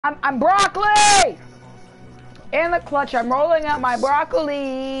I'm broccoli! In the clutch, I'm rolling out my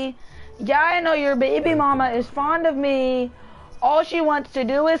broccoli. Yeah, I know your baby mama is fond of me. All she wants to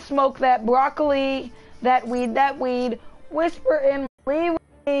do is smoke that broccoli, that weed. Whisper in my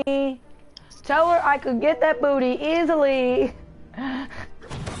ear. Tell her I could get that booty easily.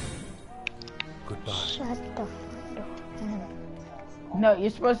 Goodbye. Shut the fuck up. No,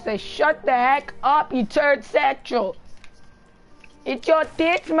 you're supposed to say, shut the heck up, you turd sexual. It's your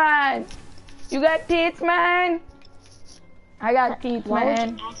tits, man. You got tits, man? I got tits,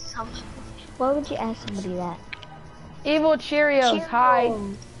 man. Why would you ask somebody that? Evil Cheerios, hi.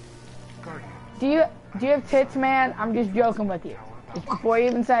 Do you have tits, man? I'm just joking with you. Just before you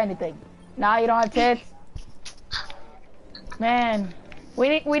even say anything. Nah, you don't have tits? Man, we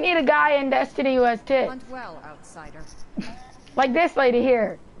need a guy in Destiny who has tits. Hunt well, outsider. Like this lady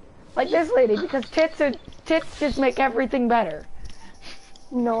here. Like this lady, because tits just make everything better.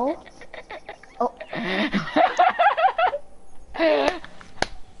 No. Oh.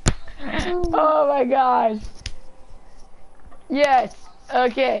 Oh my gosh. Yes,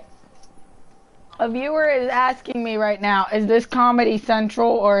 okay. A viewer is asking me right now, is this Comedy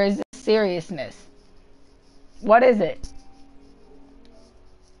Central or is this seriousness? What is it?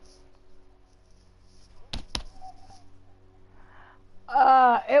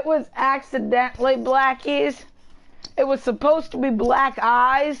 It was accidentally Blackies. It was supposed to be Black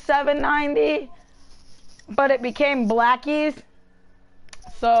Eyes 790, but it became Blackies.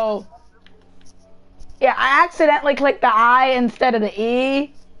 So, yeah, I accidentally clicked the I instead of the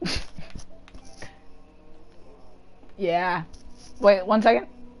E. Yeah. Wait, 1 second.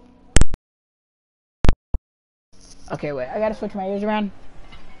 Okay, wait, I gotta switch my ears around.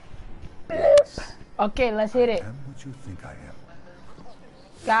 Okay, let's hit it. I am what you think I am.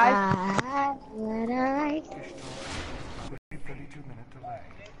 Guys,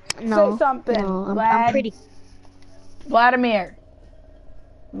 no, say something. no, I'm pretty. Vladimir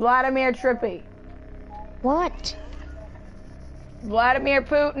Trippy. What? Vladimir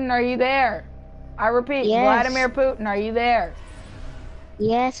Putin, are you there? I repeat, Yes. Vladimir Putin, are you there?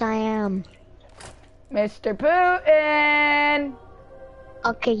 Yes, I am. Mr. Putin!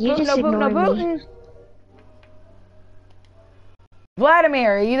 Okay, you Putin, just no Putin, no ignore me. Putin!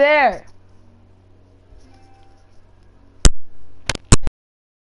 Vladimir, are you there?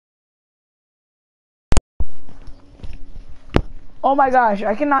 Oh my gosh,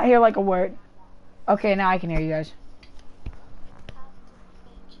 I cannot hear like a word. Okay, now I can hear you guys.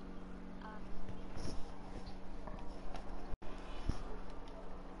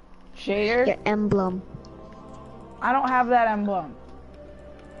 Shader? Your emblem. I don't have that emblem.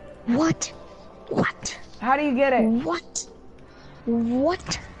 What? What? How do you get it? What?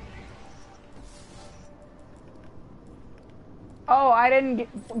 What? Oh, I didn't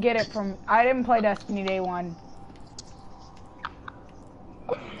get it from... I didn't play Destiny Day 1.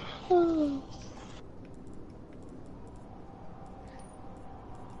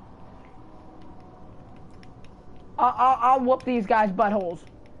 I'll whoop these guys' buttholes.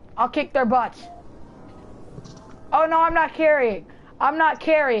 I'll kick their butts. Oh no, I'm not carrying. I'm not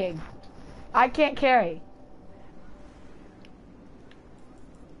carrying. I can't carry.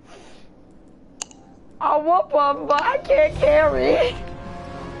 I'll whoop them, but I can't carry.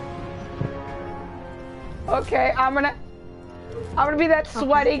 Okay, I'm gonna be that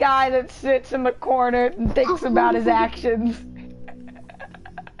sweaty guy that sits in the corner and thinks about his actions.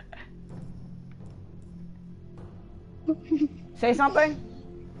 Say something.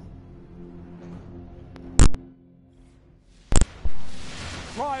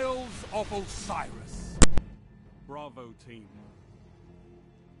 Trials of Osiris. Bravo team.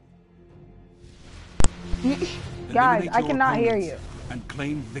 Guys, Eliminate I your cannot hear opponents you. And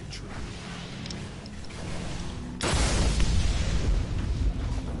claim victory.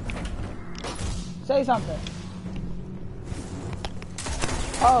 Say something.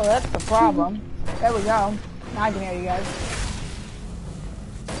 Oh, that's the problem. There we go. Now I can hear you guys.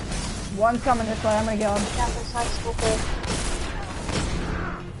 One's coming this way. I'm gonna kill him.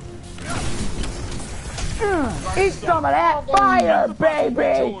 Eat some of that fire,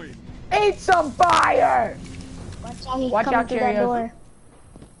 baby! Eat some fire! Watch out, Cheerios.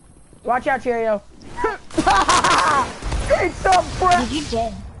 Watch out, Cheerio. Eat some bread! You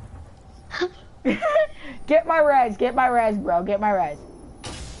dead. Get my res, bro. Get my res.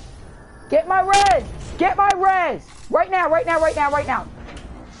 Get my res! Get my res! Right now.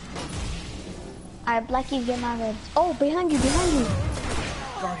 Alright, Blackie, get my red. Oh, behind you.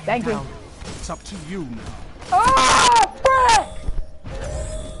 Thank you. It's up to you now. Oh, frick!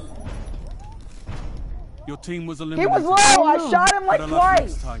 Your team was He eliminated. was low. I shot him like Better luck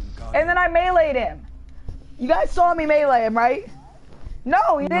next twice. time, Guardian. And then I meleeed him. You guys saw me melee him, right?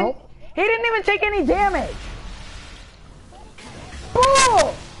 No, he didn't. He didn't even take any damage.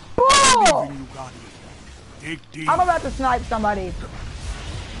 Bull! Bull! Leaving you, Guardian. Dig deep. I'm about to snipe somebody.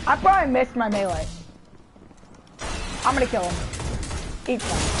 I probably missed my melee. I'm gonna kill him. Eat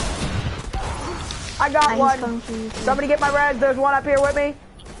some. I got one. Somebody get my res. There's one up here with me.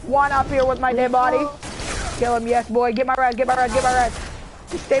 One up here with my dead body. Kill him, yes, boy. Get my res, get my res, get my res.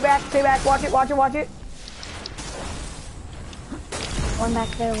 Stay back, stay back. Watch it, watch it, watch it. One back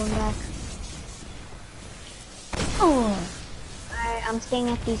there, one back. Alright, I'm staying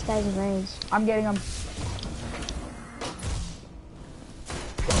at these guys' range. I'm getting him.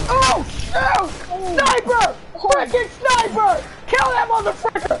 Oh, shoot! Sniper! Freaking sniper! Kill that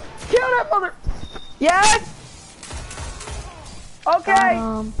motherfucker! Kill that mother... Yes? Okay,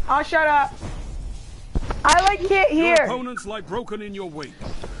 I'll shut up. I like can't Your hear. opponents lie broken in your wake.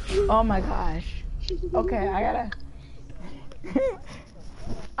 Oh my gosh. Okay, I gotta...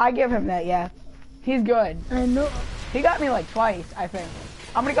 I give him that, yeah. He's good. I know. He got me like twice, I think.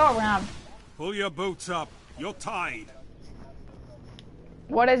 I'm gonna go around. Pull your boots up. You're tied.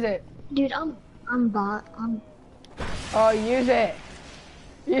 What is it? Dude, I'm Oh, use it.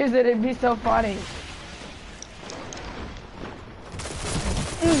 Use it, it'd be so funny.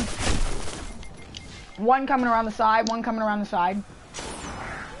 One coming around the side, one coming around the side.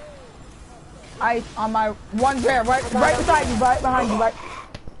 Ice on my, one's there, right beside you, right behind you, right.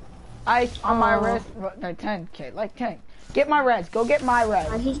 Ice on my wrist, no, 10, okay, like 10. Get my res, go get my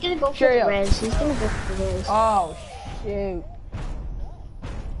res. he's gonna go for Cheerio. the res. He's gonna go for the res. Oh, shoot.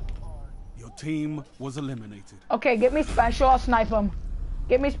 Your team was eliminated. Okay, get me special, I'll snipe him.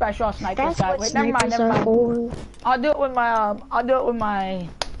 Get me special, I'll snipe this That's guy. what Wait, never mind, snipers never are mind. for. I'll do it with my,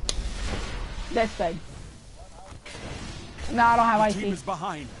 this thing. No, I don't have Your icy. team is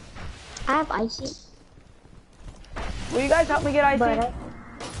behind. I have icy. Will you guys help me get icy? But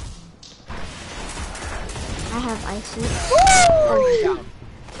I have icy.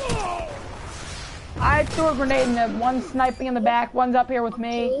 I threw a grenade in them. One's sniping in the back, one's up here with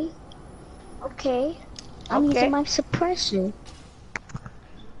me. Okay. I'm Okay. using my suppressor.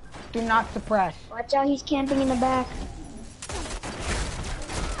 Do not suppress. Watch out, he's camping in the back.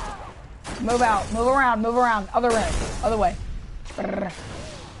 Move out, move around, other way, other way. Brrr.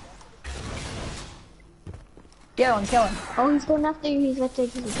 Kill him, kill him. Oh, he's going after you. He's after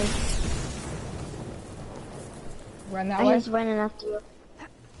you. Run that way. He's running after you.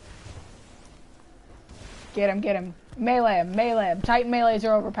 Get him, get him. Melee him, melee him. Titan melees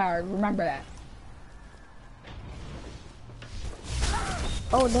are overpowered, remember that.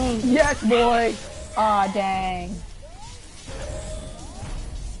 Oh, dang. Yes, boy. Aw, dang.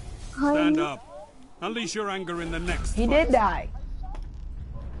 Stand up. Unleash your anger in the next He fight. did die.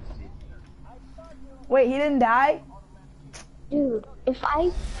 Wait, he didn't die? Dude, if I...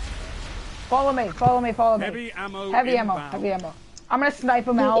 Follow me, follow me, follow me. Heavy ammo. Heavy ammo, inbound. heavy ammo. I'm gonna snipe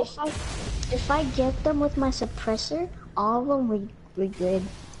him Dude, out. if I get them with my suppressor, all of them we good.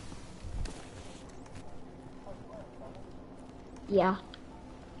 Yeah.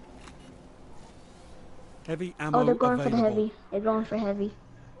 Heavy ammo Oh, they're going available. for the heavy. They're going for heavy.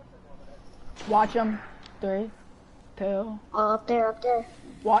 Watch him. 3, 2, Oh, up there, up there.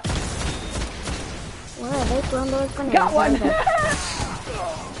 watch. Where are they throwing those grenades? Got one. Okay.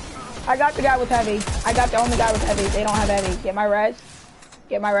 I got the guy with heavy. I got the only guy with heavy. They don't have heavy. Get my res.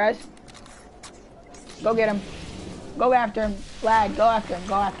 Get my res. Go get him. Go after him. Lag. Go after him.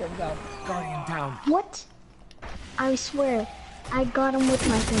 Go after him. Go. Guardian down. What? I swear, I got him with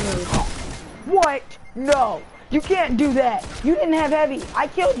my grenade. What? No. You can't do that. You didn't have heavy. I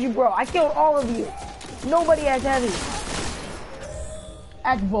killed you, bro. I killed all of you. Nobody has heavy.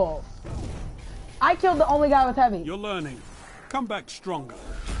 That's bull. I killed the only guy with heavy. You're learning. Come back stronger.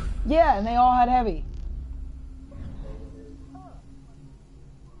 Yeah, and they all had heavy.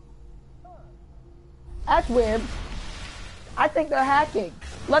 That's weird. I think they're hacking.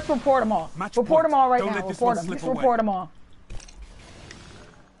 Let's report them all. Match Report point. them all right Don't now. let this Report one them. slip Just away. report them all.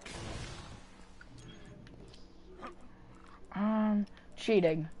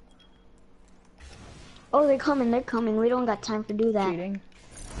 Cheating. Oh, they're coming, they're coming. We don't got time to do that. Cheating.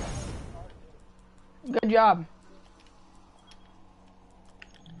 Good job.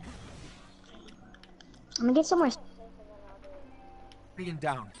 I'm gonna get somewhere. Being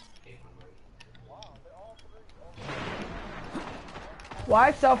down. Well, I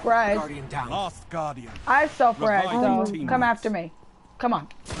have self-res. Guardian down. Last Guardian. I have self-res, Revive so teammates. come after me. Come on.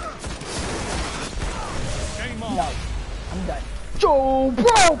 Game on. No. I'm done. Joe,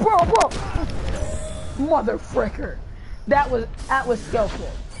 bro. Mother fricker. That was skillful.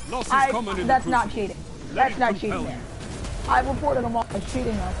 Loss is common in That's the not Crucible. cheating. Let That's it not compel cheating you. there. I reported them all as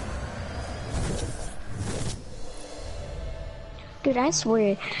cheating us. Dude, I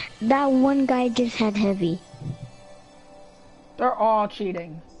swear, that one guy just had heavy. They're all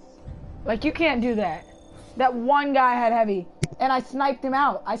cheating. Like, you can't do that. That one guy had heavy, and I sniped him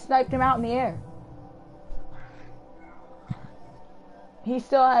out. I sniped him out in the air. He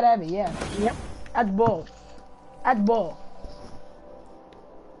still had heavy, yeah. Yep. That's bull. That's bull.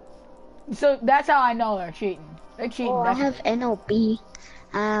 So that's how I know they're cheating. They're cheating. Oh, I have NOB.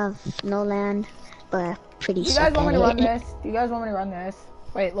 I have no land, but pretty Do you guys suck want me to at run it. this? Do you guys want me to run this?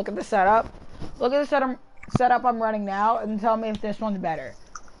 Wait, look at the setup. Look at the setup I'm running now, and tell me if this one's better.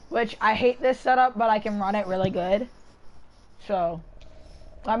 Which, I hate this setup, but I can run it really good. So,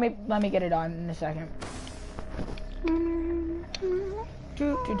 let me get it on in a second.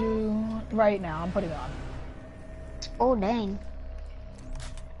 Right now, I'm putting it on. Oh, dang.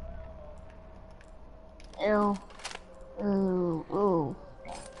 Ew. Ooh, ooh.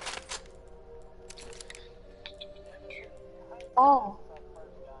 Oh.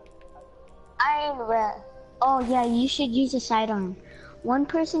 Iron Red. Oh, yeah, you should use a sidearm. One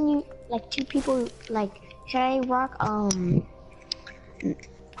person, two people, should I rock,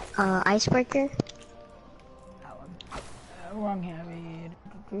 Icebreaker? That one. Wrong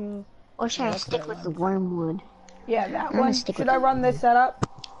heavy. Or should I stick with the Wormwood? Yeah, that I'm gonna one. stick Should with I run this setup?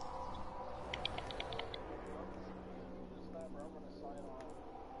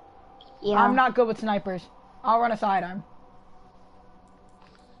 Yeah. I'm not good with snipers. I'll run a sidearm.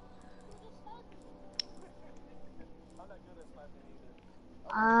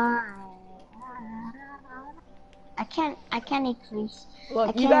 I can't increase.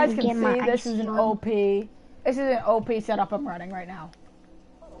 Look, I you guys can't can get my see this is an ice OP. This is an OP setup I'm running right now.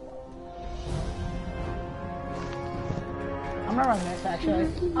 I'm gonna run this actually.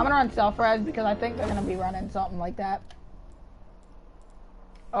 I'm gonna run self-res because I think they're gonna be running something like that.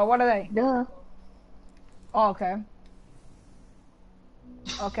 Oh, what are they? Duh. Oh, okay.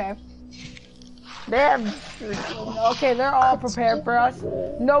 Okay. They're all prepared for us.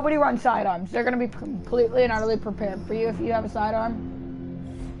 Nobody runs sidearms. They're gonna be completely and utterly prepared for you if you have a sidearm.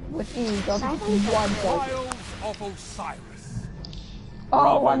 With ease, they'll just one point. Trials of Osiris.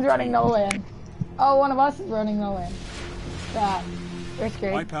 Oh, one's running no land. Oh, one of us is running no land. That. They're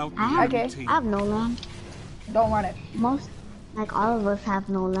scared. Wipe out the I Okay. team. have no land. Don't run it. All of us have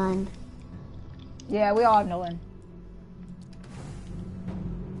no land. Yeah, we all have no land.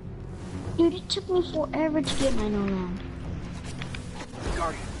 Dude, it took me forever to get my no land.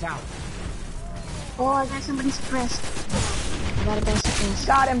 Guardian down. Oh, I got somebody suppressed. I got a guy suppressed.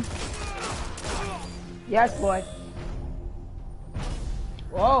 Got him. Yes, boy.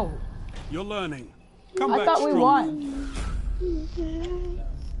 Whoa. You're learning. Come I back thought we strong. won.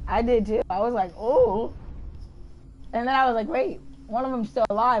 I did too. I was like, oh. And then I was like, wait, one of them's still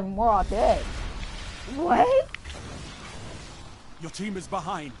alive and we're all dead. What? Your team is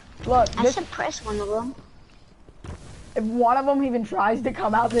behind. Look, I this, suppressed one of them. if one of them even tries to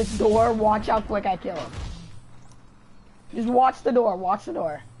come out this door, watch how quick I kill him. Just watch the door, watch the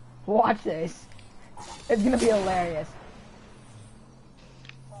door. Watch this. It's gonna be hilarious.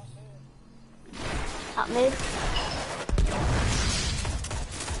 Top mid.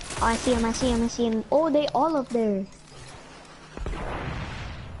 Oh, I see him. Oh, they all up there.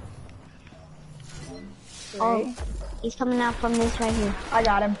 Oh, he's coming out from this right here. I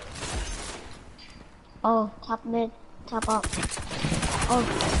got him. Oh, top mid, top up. Oh,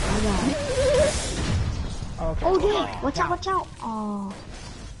 I got him. Okay. Oh, yeah, watch out. Oh.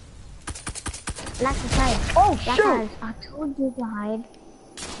 Black side. Oh, Black shoot! eyes. I told you to hide.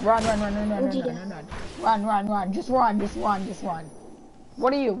 Run. What'd you do? Run. Just run.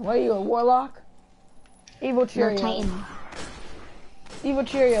 What are you? A warlock? Evil No, Cheerios. Titan. Evil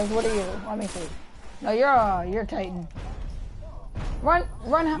Cheerios, what are you? Let me see. No, you're a Titan. Run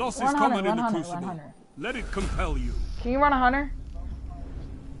Loss is Hunter, common in run the Hunter, Crucible. run Hunter. Let it compel you. Can you run a Hunter?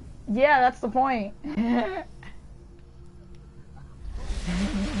 Yeah, that's the point.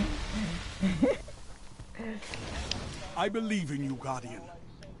 I believe in you, Guardian.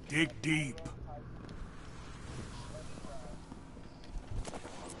 Dig deep.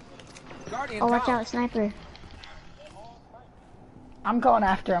 Oh, watch out, sniper. I'm going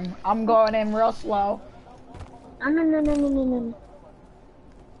after him. I'm going in real slow. Oh, no.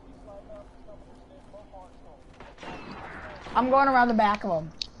 I'm going around the back of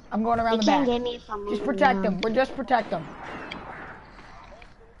him. I'm going around They the can't back. get me if I'm Just moving protect around. him. We're just protect him.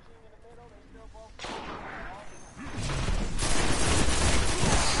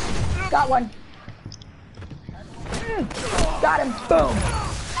 Got one. Got him. Boom.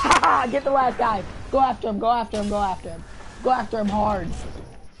 Haha. Get the last guy. Go after him. Go after him. Go after him. Go after him hard.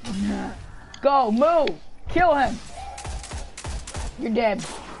 Go. Move. Kill him. You're dead.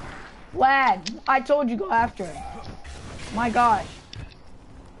 Lad, I told you go after him. My gosh.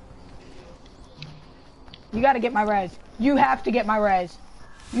 You gotta get my res. You have to get my res.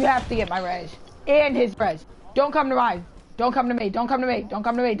 You have to get my res. And his res. Don't come to mine. Don't come to me. Don't come to me. Don't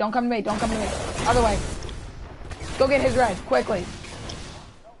come to me. Don't come to me. Don't come to me. Other way. Go get his res. Quickly.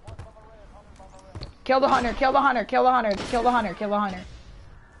 Kill the hunter. Kill the hunter. Kill the hunter. Kill the hunter. Kill the hunter.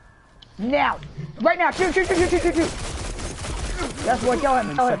 Now. Right now. Shoot, shoot, shoot, shoot, shoot, shoot, shoot. That's what. Kill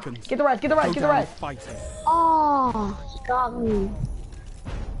him. Kill him. Get the res. Get the res. Get the res. Oh, he got me.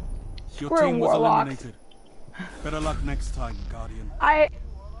 Your We're team was warlocks. eliminated. Better luck next time, Guardian.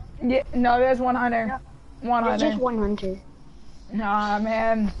 Yeah, no, there's one hunter. One There's hunter. just one hunter. Nah,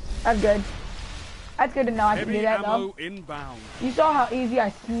 man. That's good. That's good to know I can do Heavy that, ammo though. inbound. You saw how easy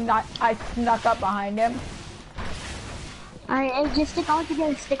I snuck up behind him? Alright, hey, just stick all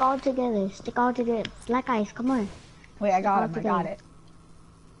together, stick all together, stick all together. Black eyes, come on. Wait, I got him. I got it.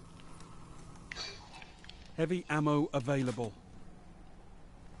 Heavy ammo available.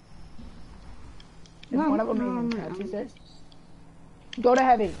 Is one of them even touches this? Go to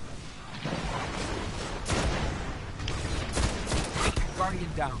heavy.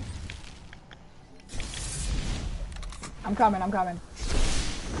 Guardian down. I'm coming. I'm coming.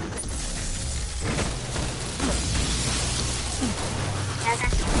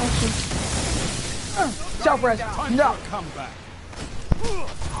 Self-res. No. Come back.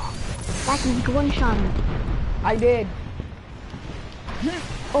 Black eyes, one shot him. I did.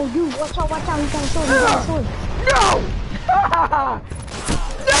 Oh, dude, watch out, he got a sword, he got a sword. No! No!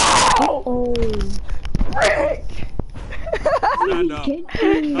 Oh. Frick! Stand up. Get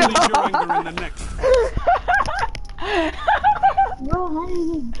Unleash me. your anger in the next. Bro, how did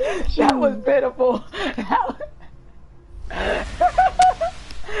he get you? That was pitiful.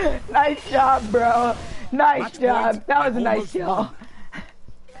 Nice job, bro. Nice Match job. point. That was a nice Almost kill. won.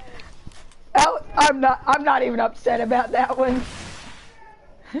 I'm not even upset about that one.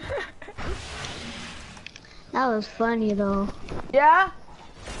 That was funny, though. Yeah?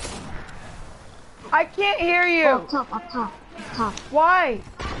 I can't hear you. Oh, up top. Why?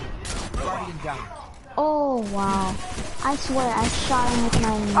 Guardian down. Oh, wow. I swear, I shot him with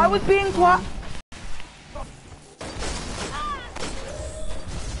my... I was being quiet.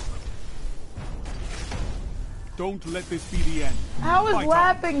 Don't let this be the end. I was Fight on.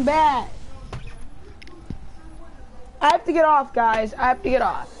 laughing bad. I have to get off, guys. I have to get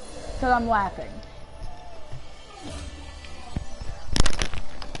off. Because I'm laughing.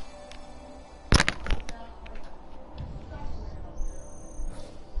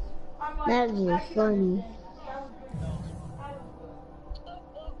 That is funny.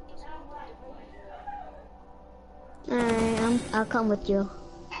 Alright, I'll come with you.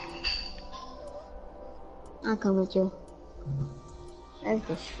 That's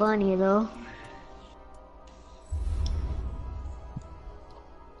just funny, though.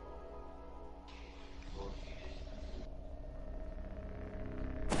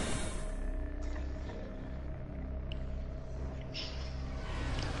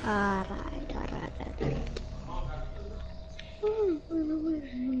 Alright.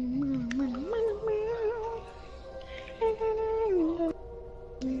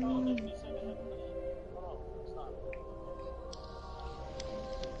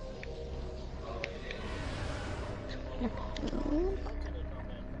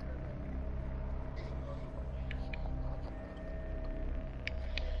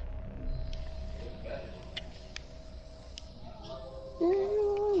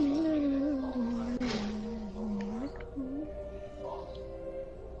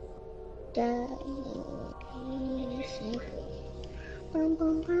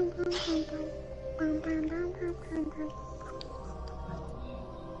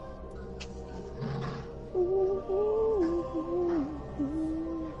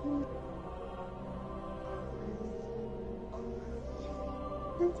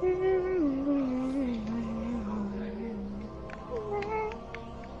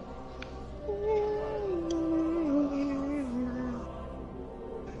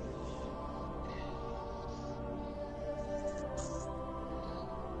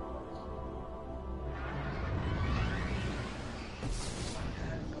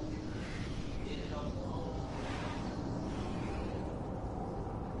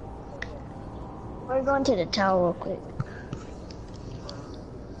 We're going to the tower real quick.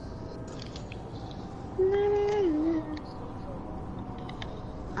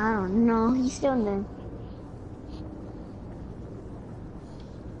 I don't know. He's still in there.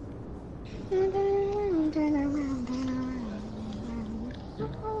 Turn around, turn around.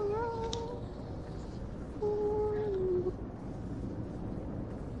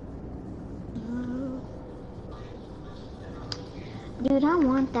 Dude, I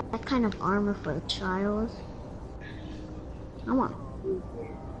want that kind of armor for the trials. I want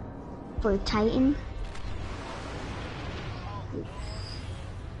for Titan.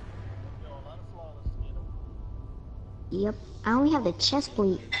 Yep, I only have the chest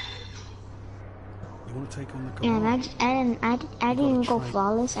plate. You want to take on the And Cabal? I didn't go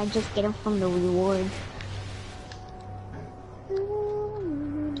flawless. I just get them from the reward.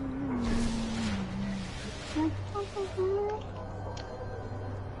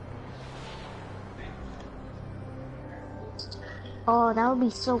 Oh, that would be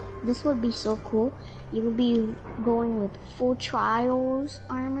so. This would be so cool. You would be going with full trials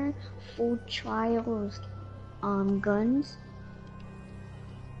armor, full trials guns.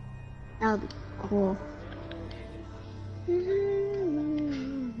 That would be cool.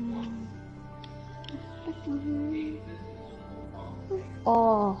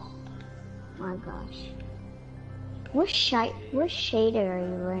 Oh my gosh. What shader are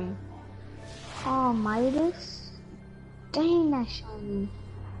you wearing? Oh, Midas? Dang, that's shiny.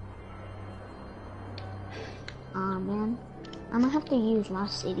 Aw, man. I'm gonna have to use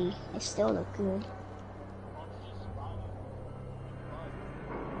Lost City. It still look good.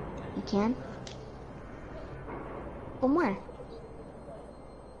 You can? One more.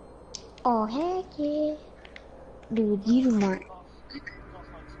 Oh, heck yeah. Dude, you do not.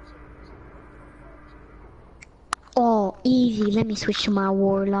 Oh, easy. Let me switch to my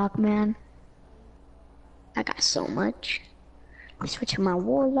Warlock, man. I got so much. Let me switch to my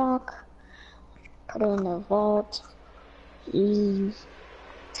Warlock. Put it in the vault. Ease.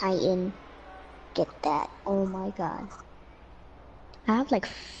 Titan. Get that. Oh my god. I have like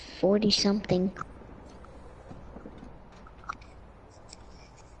 40 something.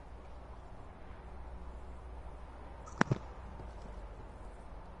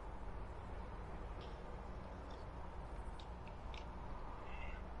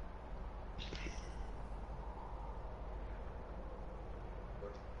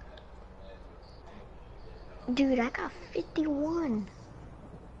 Dude, I got 51.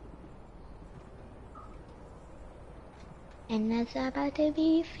 And that's about to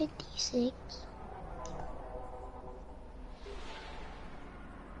be 56.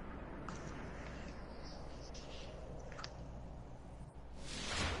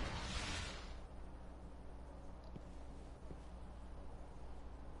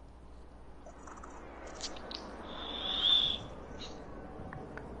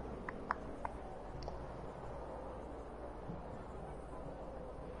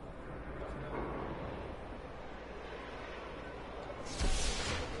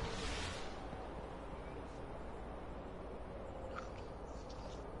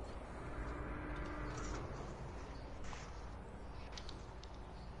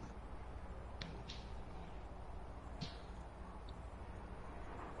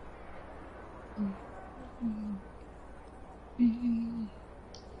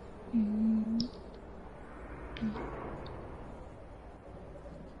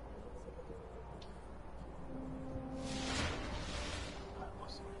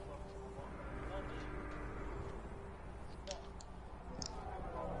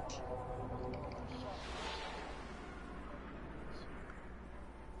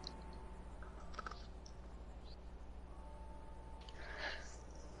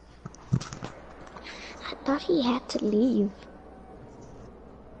 I thought he had to leave.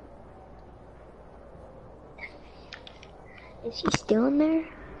 Is he still in there?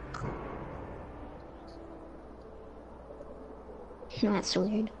 That's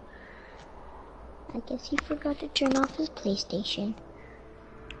weird. I guess he forgot to turn off his PlayStation.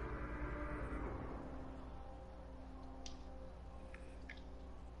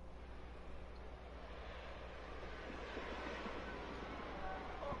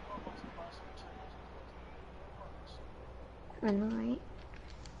 I know, right?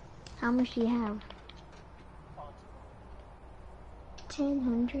 How much do you have?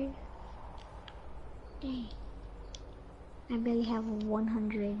 1,000. Dang. I barely have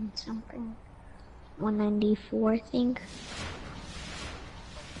 100 something. 194, I think.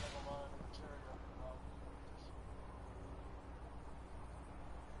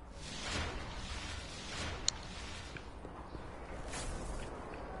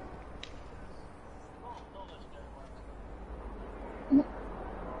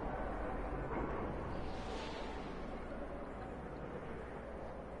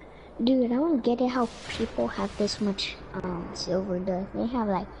 Dude, I don't get it how people have this much silver dust. They have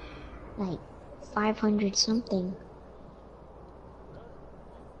like like 500 something.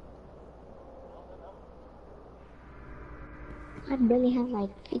 I barely have like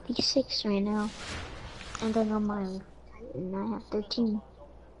 56 right now. And then on my Titan, I have 13.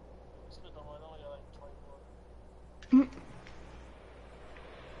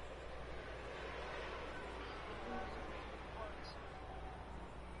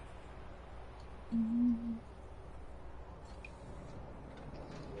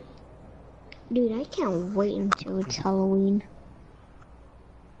 Dude, I can't wait until it's Halloween.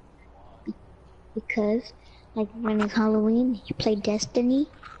 Because, like, when it's Halloween, you play Destiny,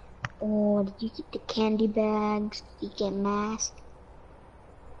 or you get the candy bags, you get masks.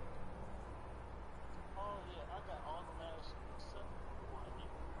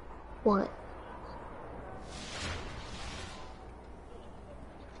 What?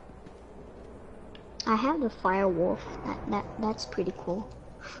 I have the Firewolf. That's pretty cool.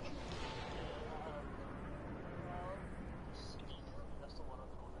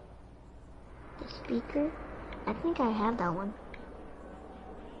 The speaker? I think I have that one.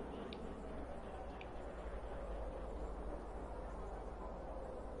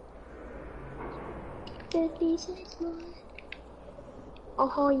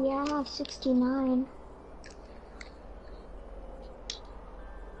 Oh yeah, 69.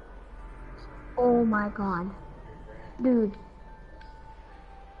 Oh my god. Dude.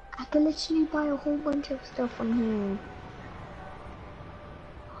 I can literally buy a whole bunch of stuff from here.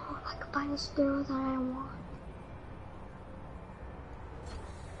 Oh, I could buy the sparrow that I want.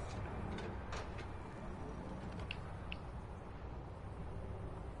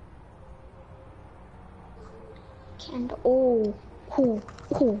 Oh,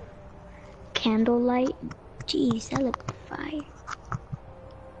 cool. Candlelight. Jeez, that look fire.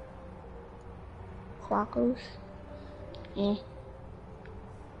 Clockers. Eh.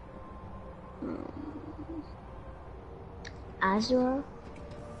 Azura.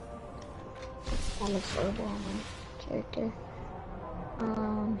 That looks horrible on my character.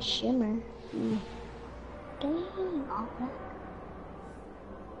 Shimmer. Dang, all that.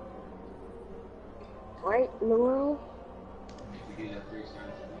 Right, Laurel.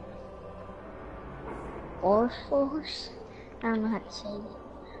 Force. I don't know how to say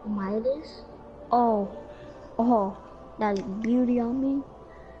it. Midas. Oh, that look beauty on me.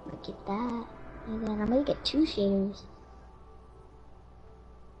 Look at that. And then I'm gonna get 2 shaders.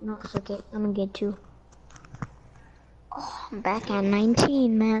 No, it's okay. I'm gonna get 2. Oh, I'm back at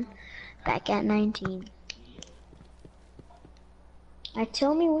 19, man. Back at 19.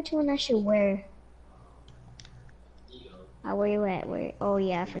 Tell me which one I should wear. Where you at? Where? Oh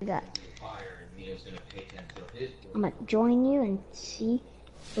yeah, I forgot. I'm gonna join you and see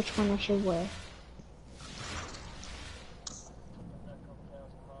which one I should wear.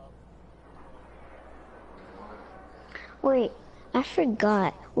 Wait, I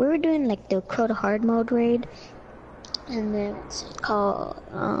forgot. We were doing like the Code Hard mode raid, and then it's called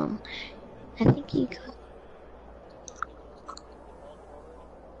I think you got.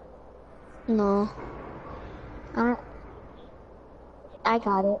 No, I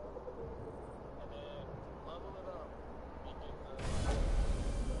got it.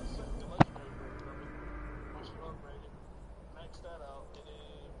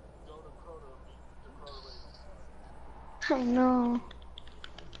 I know.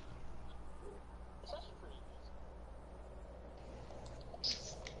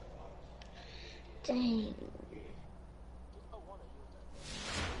 Dang.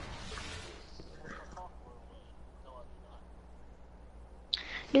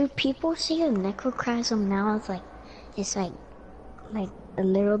 Dude, people say a necrocrasm now is like, it's like a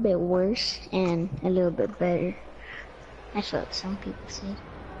little bit worse and a little bit better. That's what some people say.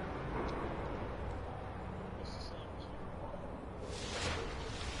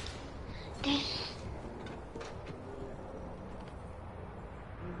 Dang.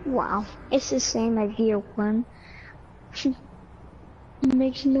 Wow, it's the same as year 1.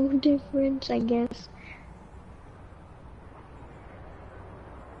 Makes no difference, I guess.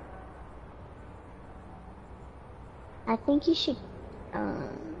 I think you should, never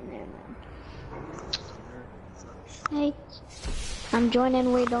mind. Hey, I'm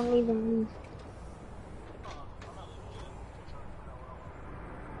joining, wait, don't leave and leave.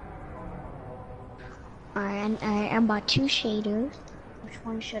 Alright, I bought 2 shaders. Which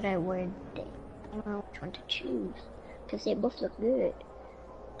one should I wear? I don't know which one to choose, because they both look good.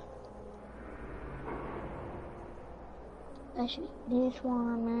 I should this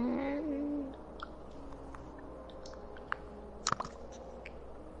one, man.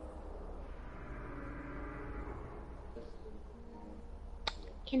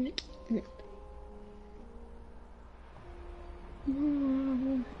 Alright.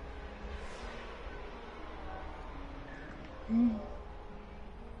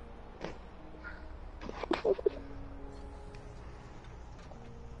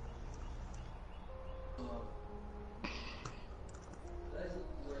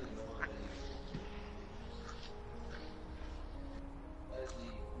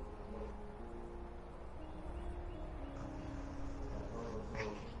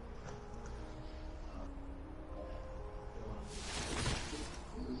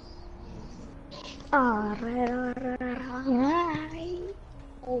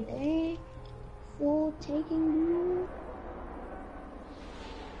 All day. Full taking you.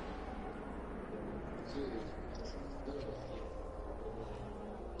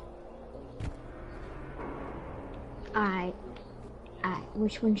 Alright. Alright,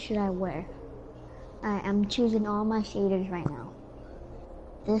 which one should I wear? Alright, I'm choosing all my shaders right now.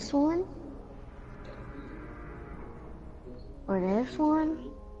 This one? Or this one?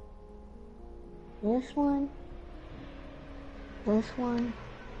 This one? This one?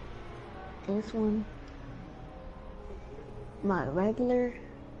 This one? My regular?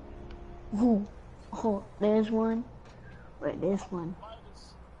 Ooh. Oh, there's one. Or this one.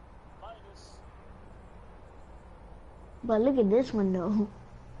 But look at this one though.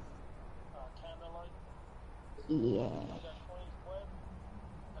 Yeah.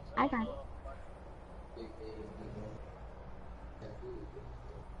 I got it.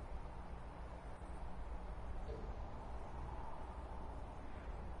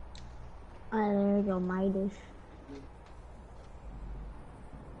 There we go, Midas.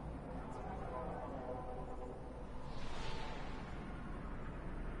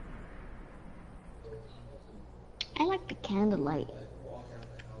 I like the candlelight.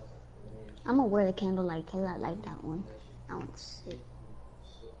 I'm gonna wear the candlelight because I like that one. That one's sick.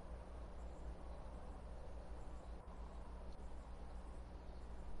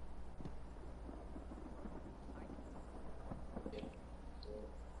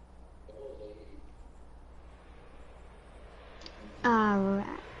 Alright.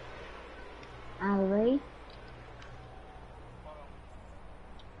 Alright.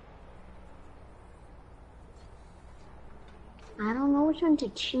 I don't know which one to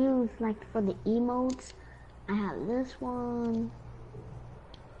choose, like for the emotes. I have this one.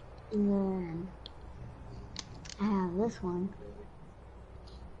 And then I have this one.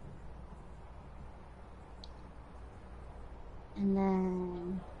 And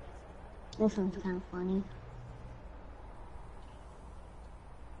then this one's kind of funny.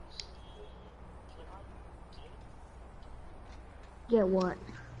 Get what?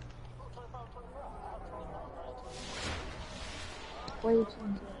 What are you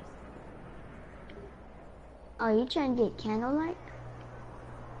trying to get? Are you trying to get candlelight?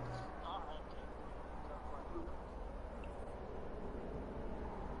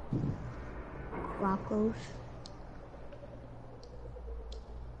 Rocco's.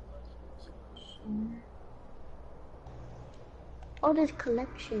 Oh, there's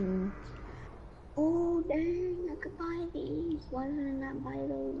collections. Oh, dang, I could buy these. Why did I not buy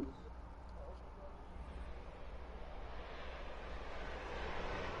those?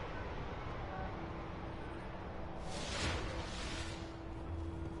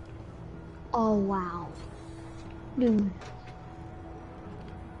 Oh, wow. Dude.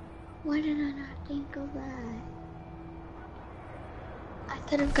 Why did I not think of that? I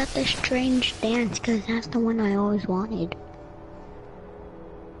could have got the strange dance because that's the one I always wanted.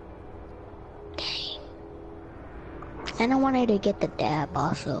 Dang. And I wanted to get the dab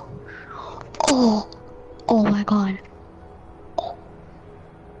also. Oh. Oh my god.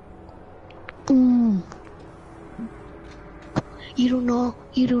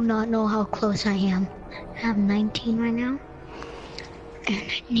 You do not know how close I am. I have 19 right now. And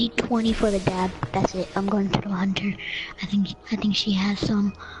I need 20 for the dab. That's it. I'm going to the hunter. I think she has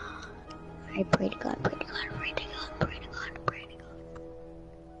some. I pray to God, pray to God, pray to God, pray to God, pray to God.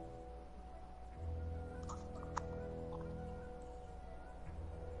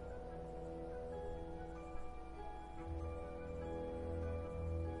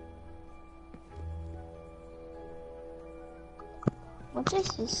 What does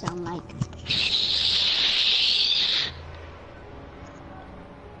this sound like?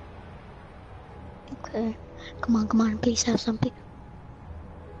 Okay. Come on, please have something.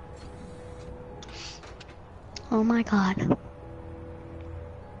 Oh my god.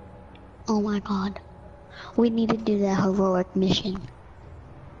 Oh my god. We need to do that heroic mission.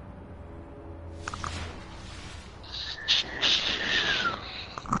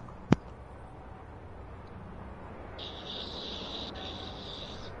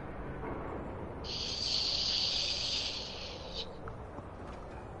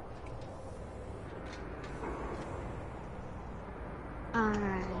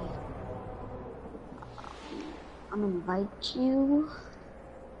 invite you.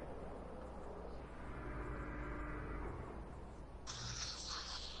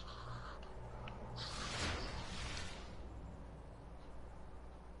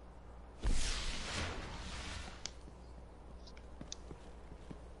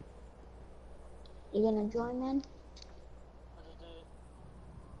 You gonna join, man?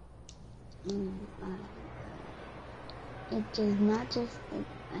 It does not just.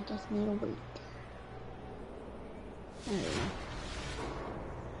 I just need to wait. There we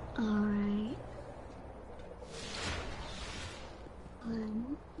go. Alright.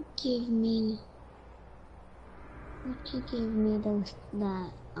 Give me. Would you give me those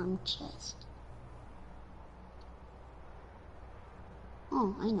that chest?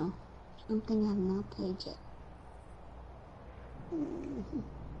 Oh, I know. Something I've not played yet.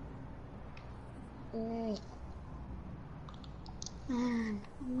 Alright. Man,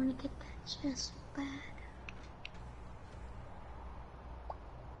 I wanna get that chest so bad.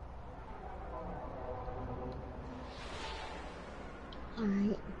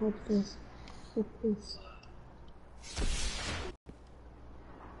 Alright, hope this.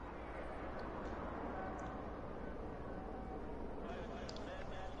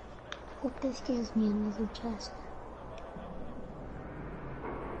 Hope this gives me another chest.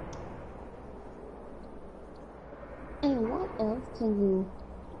 Hey, what else can you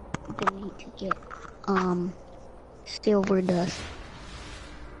delete to get silver dust?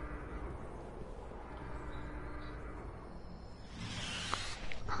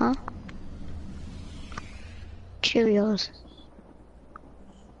 Huh? Cheerios.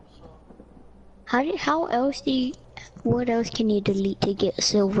 How else what else can you delete to get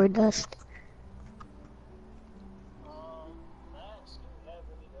silver dust? Max, do you have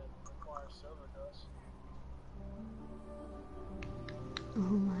any that require silver dust? Oh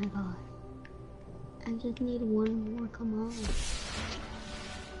my god. I just need one more, come on. Or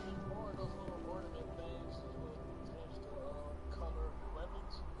those little ornament things, those little things to color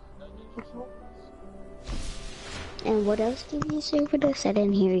weapons, that give you silver dust. And what else give you silver dust? I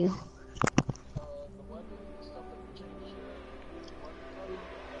didn't hear you.